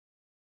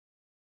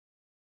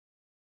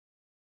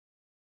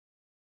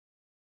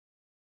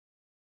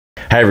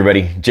Hi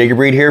everybody, Jacob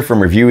Reed here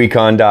from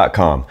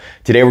ReviewEcon.com.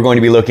 Today we're going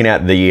to be looking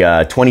at the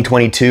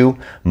 2022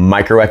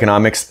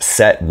 Microeconomics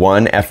Set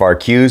 1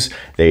 FRQs.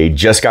 They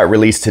just got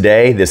released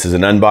today. This is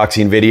an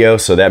unboxing video,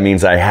 so that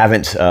means I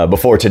haven't,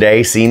 before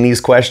today, seen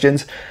these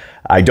questions.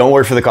 I don't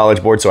work for the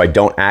College Board, so I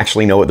don't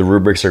actually know what the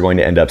rubrics are going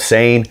to end up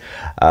saying,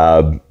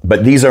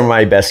 but these are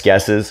my best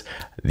guesses.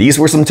 These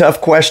were some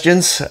tough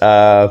questions.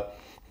 There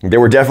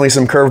were definitely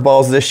some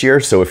curveballs this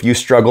year, so if you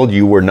struggled,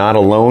 you were not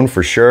alone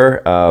for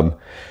sure.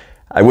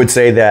 I would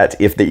say that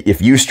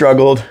if you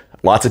struggled,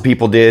 lots of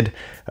people did,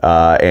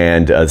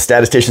 and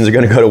statisticians are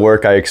going to go to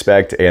work, I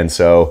expect, and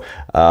so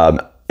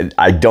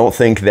I don't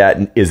think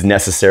that is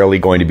necessarily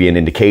going to be an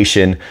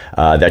indication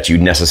that you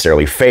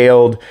necessarily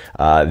failed.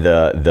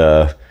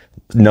 The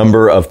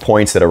number of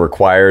points that are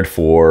required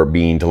for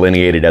being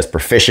delineated as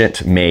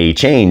proficient may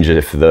change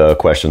if the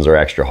questions are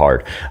extra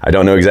hard. I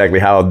don't know exactly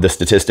how the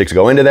statistics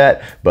go into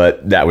that,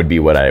 but that would be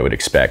what I would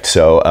expect.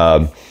 So,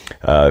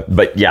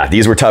 but yeah,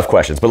 these were tough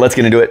questions, but let's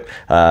get into it.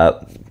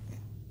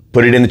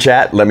 Put it in the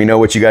chat. Let me know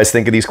what you guys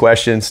think of these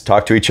questions.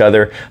 Talk to each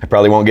other. I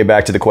probably won't get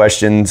back to the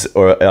questions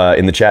or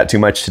in the chat too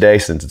much today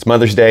since it's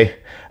Mother's Day,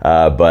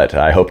 but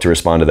I hope to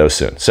respond to those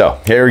soon.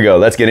 So here we go.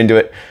 Let's get into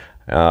it.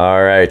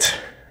 All right.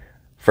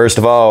 First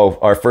of all,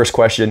 our first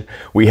question,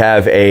 we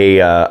have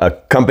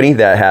a company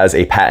that has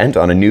a patent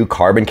on a new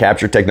carbon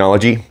capture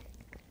technology,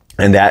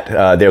 and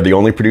that they're the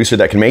only producer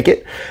that can make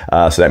it.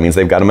 So that means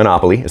they've got a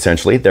monopoly,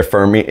 essentially. Their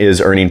firm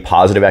is earning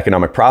positive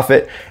economic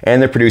profit,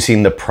 and they're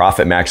producing the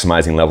profit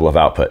maximizing level of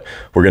output.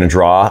 We're gonna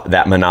draw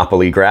that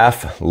monopoly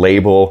graph,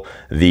 label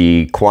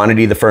the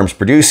quantity the firm's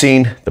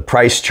producing, the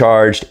price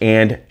charged,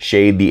 and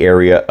shade the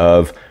area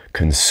of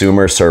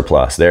consumer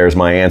surplus. There's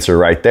my answer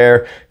right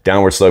there.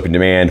 Downward slope in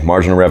demand,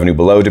 marginal revenue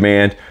below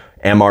demand,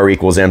 MR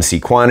equals MC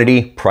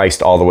quantity,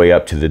 priced all the way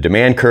up to the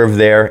demand curve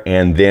there,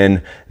 and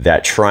then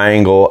that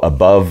triangle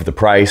above the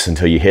price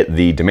until you hit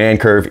the demand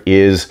curve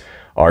is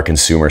our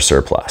consumer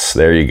surplus.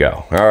 There you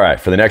go. All right,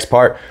 for the next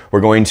part, we're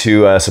going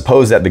to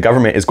suppose that the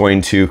government is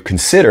going to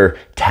consider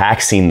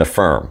taxing the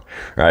firm.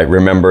 All right,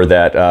 remember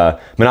that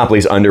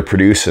monopolies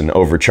underproduce and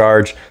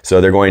overcharge, so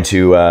they're going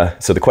to,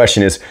 so the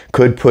question is,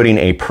 could putting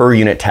a per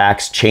unit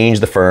tax change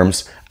the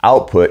firm's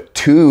output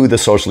to the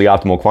socially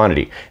optimal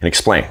quantity? And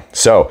explain.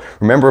 So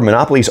remember,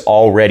 monopolies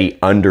already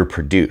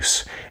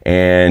underproduce,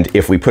 and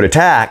if we put a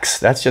tax,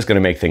 that's just going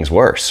to make things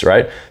worse,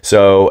 right?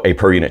 So a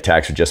per unit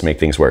tax would just make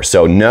things worse.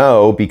 So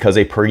no, because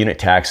a per unit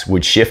tax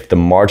would shift the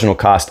marginal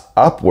cost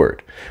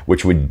upward,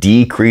 which would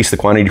decrease the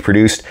quantity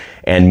produced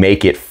and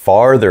make it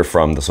farther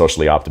from the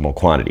socially optimal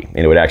quantity,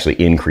 and it would actually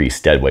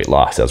increase deadweight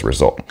loss as a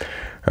result.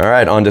 All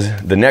right, on to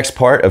the next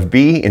part of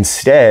B.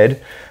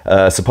 Instead,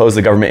 suppose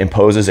the government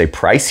imposes a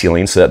price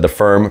ceiling so that the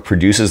firm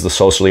produces the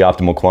socially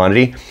optimal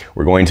quantity.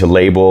 We're going to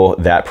label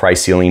that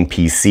price ceiling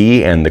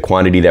PC and the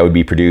quantity that would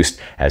be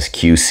produced as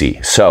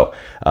QC. So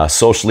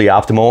socially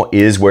optimal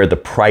is where the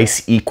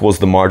price equals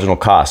the marginal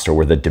cost, or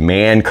where the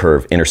demand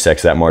curve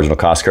intersects that marginal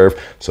cost curve.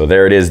 So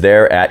there it is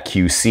there at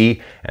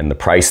QC, and the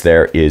price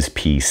there is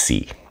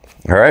PC.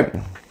 All right.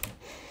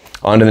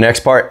 On to the next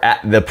part. At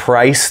the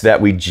price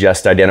that we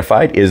just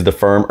identified, is the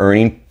firm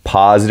earning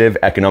positive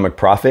economic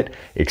profit?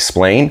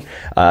 Explain.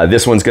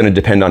 This one's going to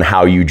depend on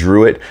how you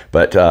drew it,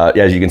 but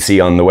as you can see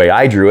on the way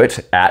I drew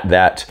it, at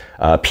that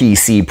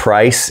PC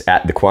price,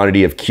 at the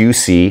quantity of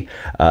QC,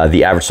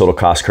 the average total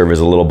cost curve is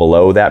a little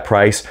below that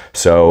price.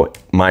 So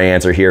my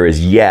answer here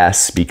is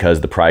yes,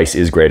 because the price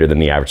is greater than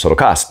the average total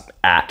cost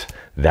at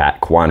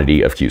that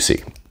quantity of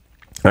QC.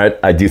 All right,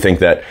 I do think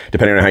that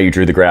depending on how you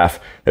drew the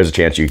graph, there's a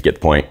chance you could get the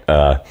point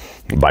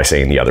by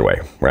saying the other way,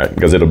 right?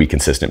 Because it'll be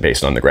consistent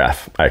based on the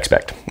graph, I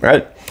expect. All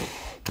right.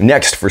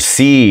 Next, for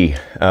C,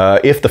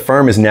 if the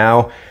firm is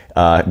now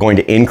going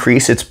to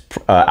increase its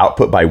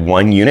output by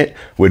 1 unit,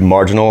 would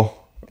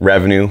marginal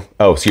revenue,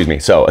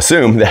 so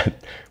assume that,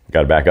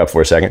 got to back up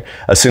for a second,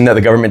 assume that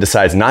the government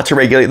decides not to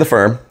regulate the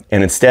firm,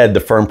 and instead the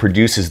firm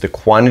produces the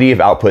quantity of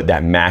output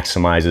that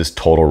maximizes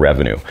total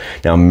revenue.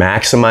 Now,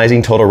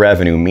 maximizing total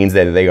revenue means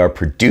that they are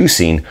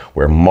producing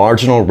where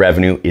marginal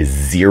revenue is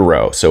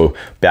 0. So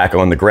back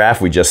on the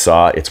graph we just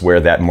saw, it's where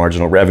that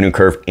marginal revenue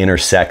curve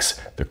intersects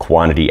the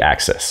quantity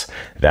axis.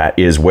 That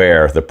is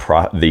where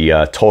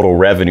the total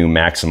revenue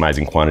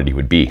maximizing quantity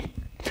would be.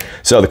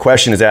 So the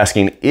question is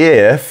asking,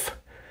 if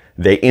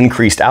they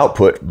increased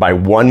output by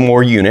 1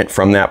 more unit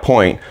from that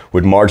point,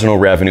 would marginal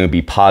revenue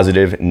be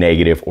positive,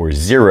 negative, or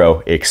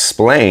 0?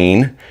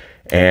 Explain.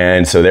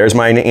 And so there's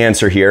my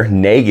answer here,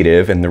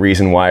 negative, and the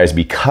reason why is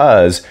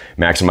because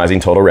maximizing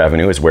total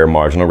revenue is where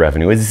marginal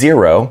revenue is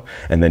 0,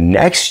 and the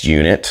next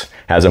unit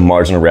has a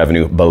marginal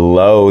revenue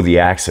below the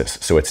axis,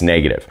 so it's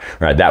negative,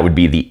 right? That would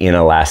be the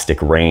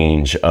inelastic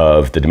range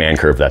of the demand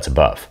curve that's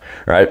above,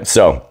 right?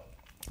 So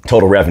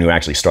total revenue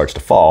actually starts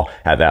to fall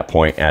at that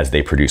point as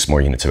they produce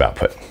more units of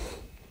output.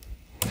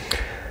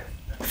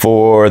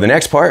 For the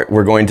next part,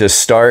 we're going to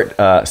start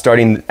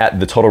starting at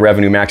the total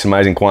revenue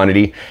maximizing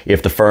quantity.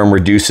 If the firm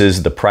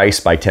reduces the price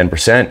by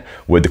 10%,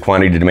 would the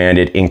quantity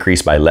demanded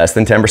increase by less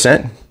than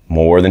 10%?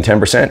 more than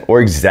 10%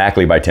 or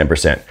exactly by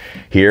 10%.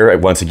 Here,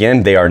 once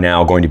again, they are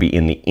now going to be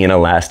in the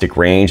inelastic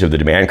range of the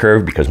demand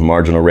curve because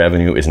marginal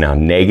revenue is now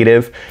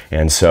negative.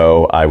 And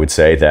so I would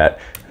say that,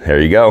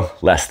 there you go,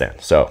 less than.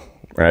 So,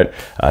 right,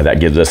 that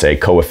gives us a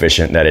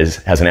coefficient that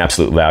has an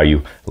absolute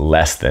value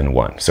less than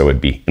 1. So it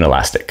would be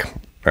inelastic.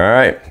 All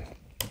right.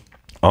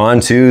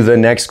 On to the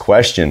next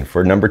question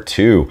for number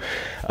 2.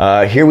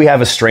 Here we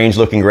have a strange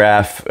looking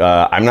graph.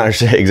 I'm not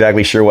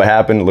exactly sure what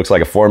happened. It looks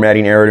like a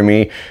formatting error to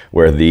me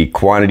where the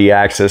quantity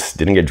axis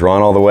didn't get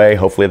drawn all the way.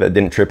 Hopefully that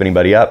didn't trip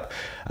anybody up.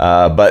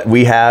 But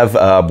we have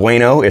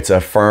Bueno. It's a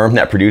firm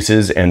that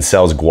produces and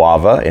sells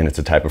guava, and it's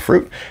a type of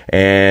fruit,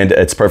 and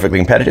it's perfectly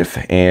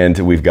competitive. And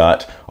we've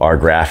got our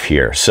graph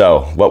here.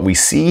 So what we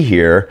see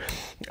here,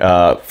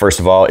 first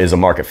of all, is a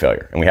market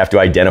failure, and we have to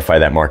identify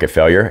that market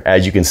failure.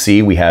 As you can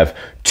see, we have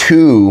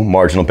 2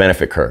 marginal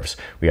benefit curves.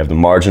 We have the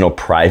marginal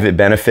private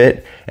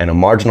benefit and a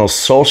marginal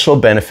social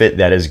benefit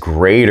that is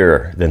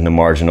greater than the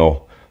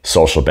marginal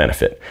social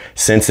benefit.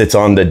 Since it's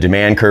on the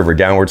demand curve or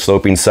downward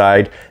sloping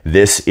side,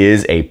 this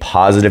is a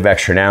positive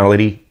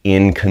externality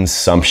in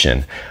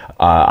consumption.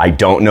 I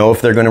don't know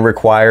if they're going to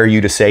require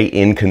you to say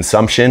in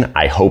consumption.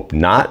 I hope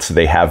not.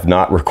 They have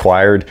not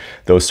required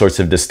those sorts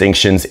of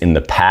distinctions in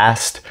the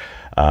past.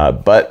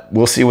 But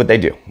we'll see what they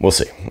do. We'll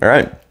see. All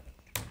right.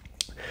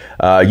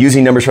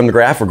 Using numbers from the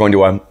graph, we're going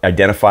to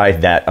identify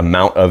that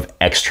amount of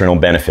external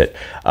benefit.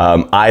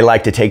 I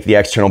like to take the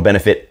external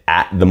benefit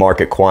at the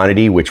market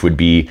quantity, which would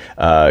be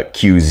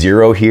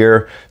Q0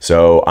 here.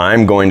 So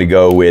I'm going to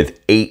go with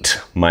 8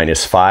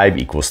 minus 5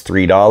 equals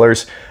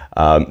 $3.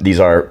 These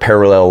are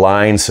parallel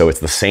lines, so it's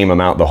the same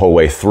amount the whole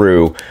way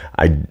through.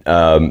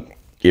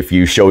 If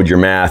you showed your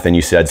math and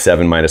you said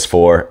 7 minus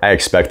 4, I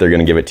expect they're going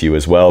to give it to you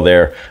as well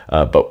there,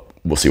 but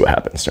we'll see what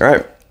happens. All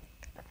right.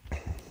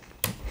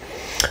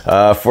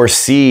 For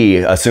C,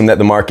 assume that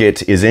the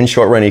market is in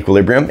short-run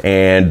equilibrium,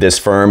 and this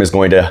firm is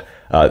going to,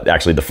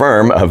 actually the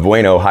firm of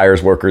Bueno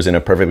hires workers in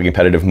a perfectly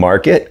competitive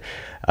market.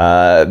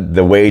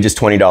 The wage is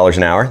 $20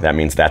 an hour. That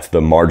means that's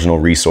the marginal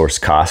resource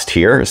cost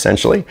here,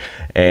 essentially.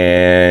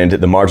 And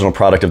the marginal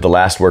product of the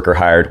last worker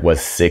hired was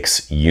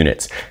 6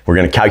 units. We're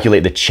going to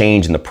calculate the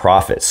change in the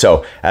profit.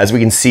 So as we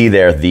can see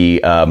there,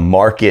 the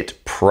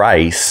market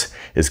price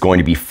is going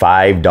to be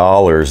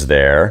 $5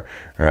 there,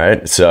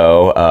 right?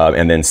 So,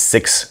 and then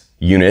 6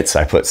 units,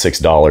 I put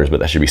 $6,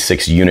 but that should be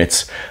 6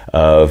 units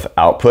of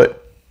output.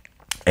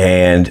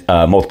 And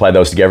multiply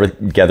those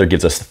together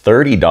gives us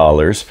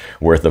 $30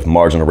 worth of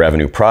marginal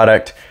revenue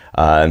product.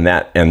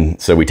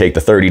 And so we take the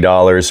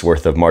 $30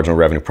 worth of marginal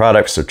revenue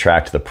product,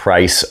 subtract the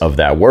price of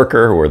that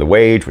worker or the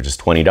wage, which is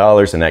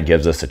 $20, and that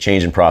gives us a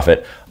change in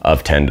profit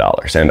of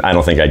 $10. And I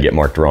don't think I'd get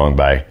marked wrong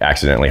by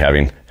accidentally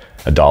having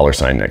a dollar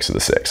sign next to the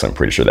 6. I'm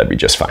pretty sure that'd be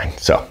just fine.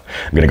 So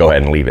I'm gonna go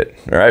ahead and leave it,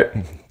 all right?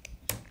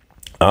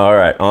 All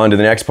right, on to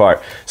the next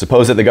part.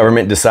 Suppose that the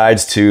government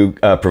decides to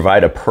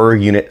provide a per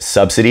unit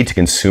subsidy to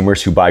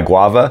consumers who buy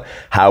guava.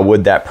 How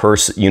would that per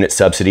unit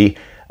subsidy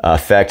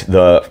affect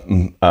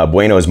the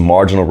Bueno's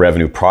marginal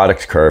revenue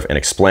product curve, and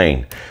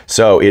explain?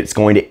 So it's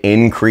going to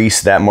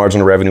increase that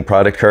marginal revenue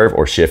product curve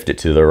or shift it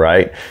to the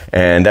right.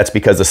 And that's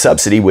because the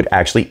subsidy would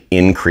actually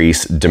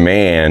increase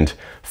demand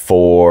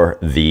for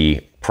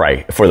the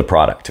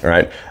product,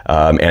 right?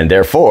 And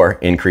therefore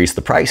increase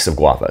the price of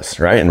guavas,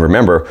 right? And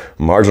remember,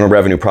 marginal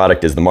revenue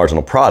product is the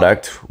marginal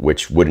product,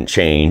 which wouldn't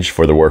change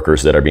for the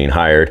workers that are being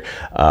hired,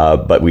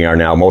 but we are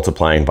now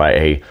multiplying by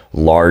a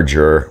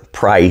larger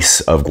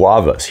price of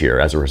guavas here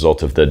as a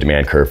result of the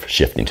demand curve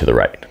shifting to the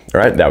right, all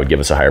right? That would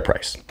give us a higher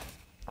price.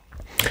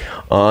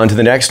 On to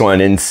the next one.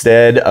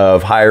 Instead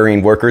of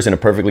hiring workers in a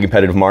perfectly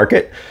competitive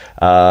market,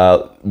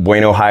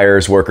 Bueno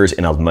hires workers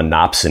in a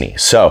monopsony.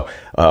 So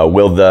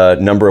will the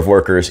number of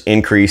workers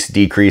increase,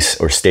 decrease,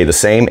 or stay the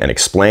same? And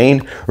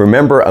explain.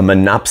 Remember, a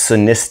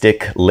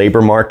monopsonistic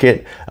labor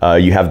market,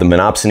 you have the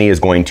monopsony is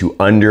going to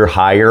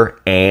underhire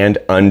and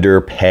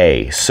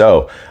underpay.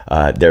 So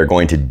they're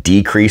going to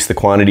decrease the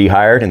quantity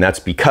hired, and that's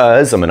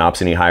because a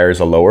monopsony hires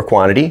a lower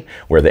quantity,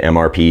 where the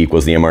MRP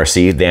equals the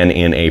MRC, than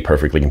in a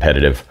perfectly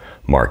competitive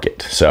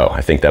market. So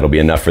I think that'll be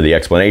enough for the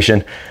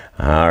explanation.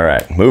 All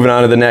right, moving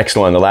on to the next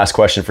one, the last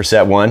question for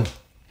set 1.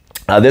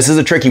 This is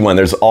a tricky one.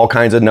 There's all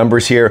kinds of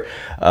numbers here.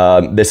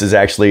 This is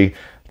actually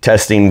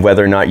testing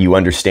whether or not you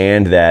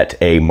understand that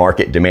a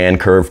market demand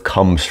curve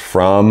comes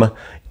from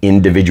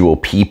individual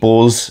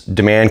people's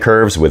demand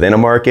curves within a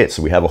market.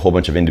 So we have a whole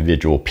bunch of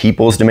individual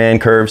people's demand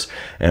curves,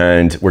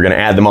 and we're going to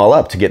add them all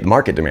up to get the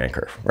market demand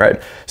curve,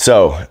 right?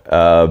 So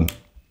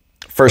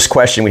first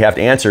question we have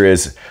to answer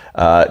is,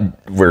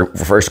 we're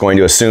first going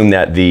to assume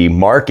that the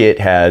market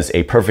has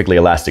a perfectly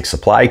elastic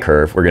supply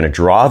curve. We're going to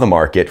draw the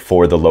market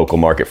for the local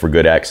market for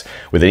good X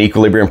with an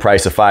equilibrium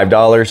price of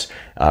 $5.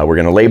 We're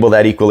going to label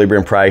that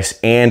equilibrium price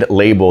and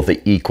label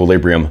the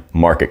equilibrium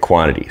market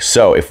quantity.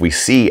 So if we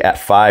see at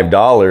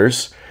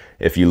 $5,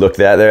 if you look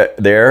at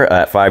there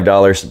at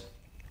 $5,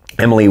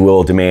 Emily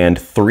will demand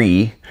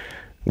 3.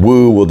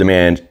 Wu will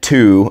demand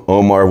 2,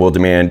 Omar will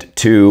demand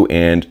 2,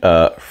 and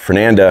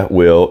Fernanda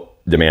will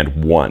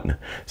demand 1.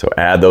 So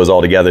add those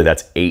all together,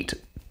 that's 8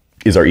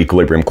 is our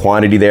equilibrium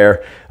quantity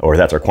there, or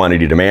that's our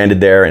quantity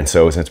demanded there. And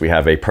so since we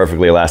have a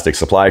perfectly elastic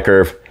supply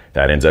curve,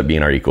 that ends up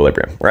being our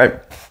equilibrium,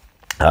 right?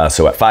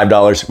 So at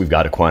 $5, we've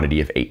got a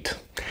quantity of 8.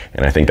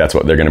 And I think that's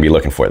what they're going to be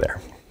looking for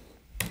there.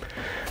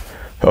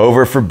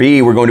 Over for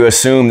B, we're going to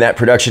assume that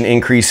production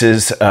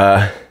increases.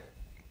 Let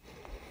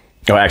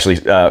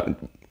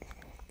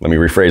me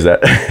rephrase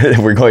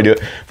that.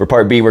 For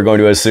part B, we're going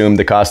to assume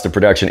the cost of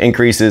production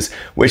increases,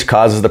 which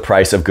causes the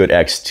price of good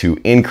X to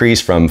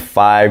increase from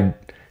 $5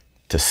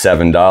 to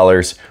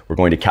 $7. We're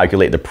going to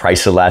calculate the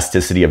price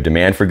elasticity of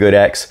demand for good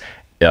X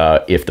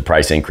if the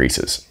price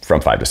increases from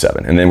 5 to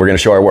 7. And then we're going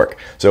to show our work.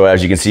 So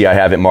as you can see, I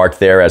have it marked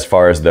there as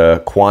far as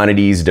the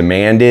quantities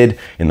demanded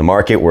in the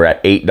market. We're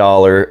at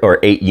 $8 or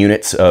 8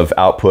 units of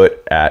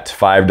output at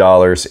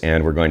 $5,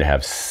 and we're going to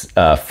have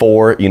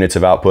 4 units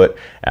of output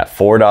at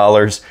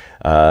 $4.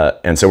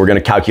 And so we're going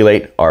to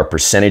calculate our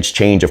percentage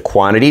change of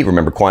quantity.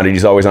 Remember, quantity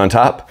is always on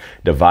top,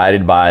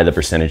 divided by the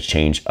percentage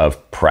change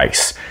of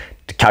price.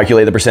 To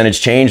calculate the percentage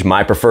change,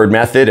 my preferred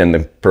method, and the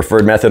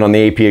preferred method on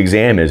the AP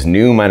exam, is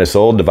new minus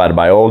old divided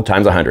by old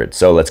times 100.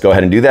 So let's go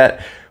ahead and do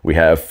that. We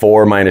have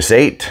 4 minus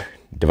 8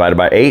 divided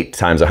by 8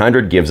 times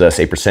 100 gives us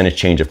a percentage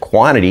change of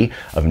quantity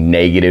of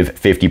negative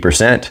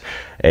 50%.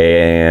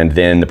 And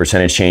then the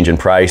percentage change in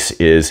price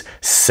is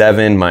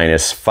 7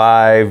 minus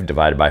 5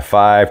 divided by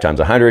 5 times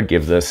 100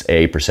 gives us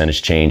a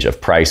percentage change of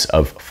price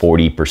of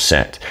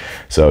 40%.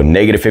 So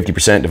negative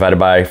 50% divided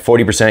by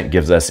 40%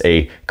 gives us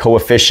a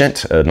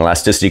coefficient, an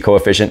elasticity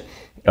coefficient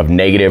of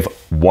negative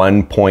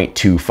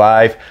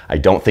 1.25. I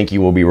don't think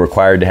you will be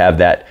required to have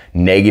that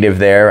negative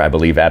there. I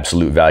believe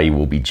absolute value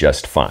will be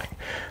just fine.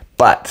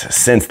 But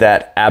since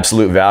that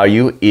absolute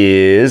value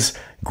is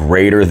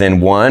greater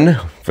than 1,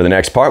 for the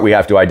next part, we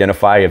have to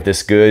identify if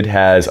this good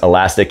has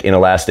elastic,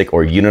 inelastic,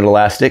 or unit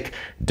elastic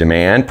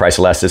demand, price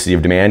elasticity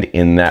of demand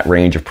in that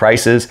range of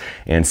prices.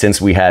 And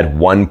since we had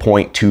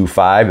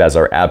 1.25 as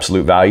our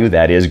absolute value,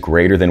 that is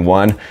greater than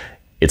 1,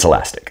 it's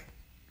elastic.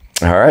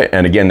 All right,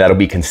 and again, that'll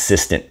be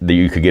consistent.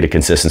 You could get a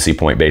consistency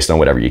point based on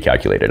whatever you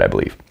calculated, I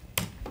believe.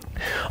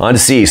 On to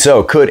C.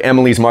 So could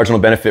Emily's marginal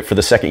benefit for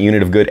the second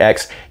unit of good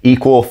X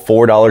equal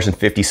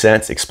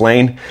 $4.50?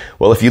 Explain.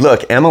 Well, if you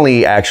look,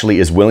 Emily actually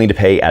is willing to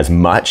pay as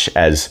much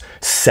as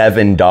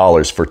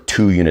 $7 for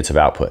 2 units of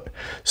output.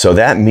 So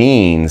that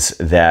means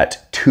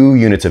that 2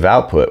 units of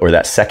output, or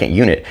that second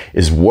unit,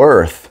 is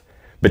worth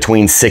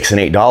between $6 and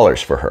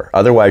 $8 for her.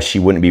 Otherwise, she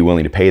wouldn't be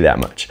willing to pay that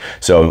much.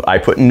 So I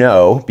put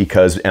no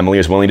because Emily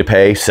is willing to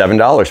pay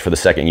 $7 for the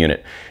second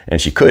unit.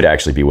 And she could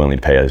actually be willing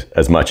to pay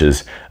as much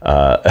as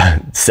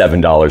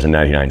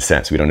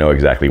 $7.99. We don't know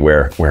exactly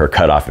where her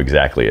cutoff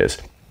exactly is.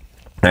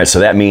 All right, so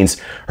that means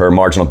her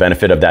marginal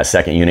benefit of that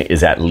second unit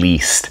is at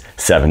least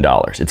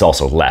 $7. It's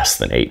also less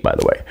than 8, by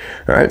the way.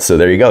 All right, so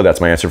there you go. That's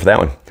my answer for that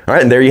one. All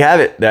right, and there you have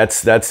it.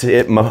 That's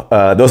it.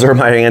 Those are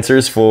my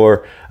answers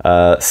for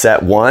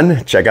set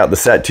 1. Check out the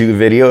set 2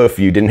 video if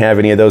you didn't have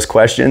any of those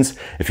questions.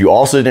 If you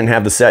also didn't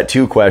have the set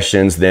 2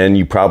 questions, then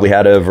you probably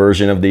had a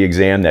version of the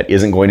exam that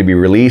isn't going to be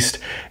released.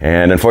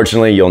 And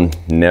unfortunately, you'll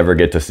never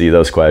get to see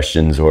those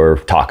questions or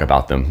talk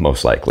about them,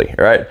 most likely.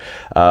 All right.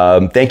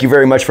 Thank you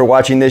very much for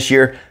watching this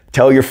year.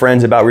 Tell your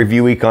friends about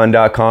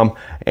reviewecon.com,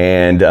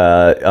 and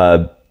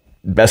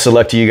best of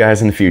luck to you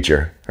guys in the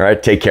future. All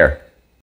right, take care.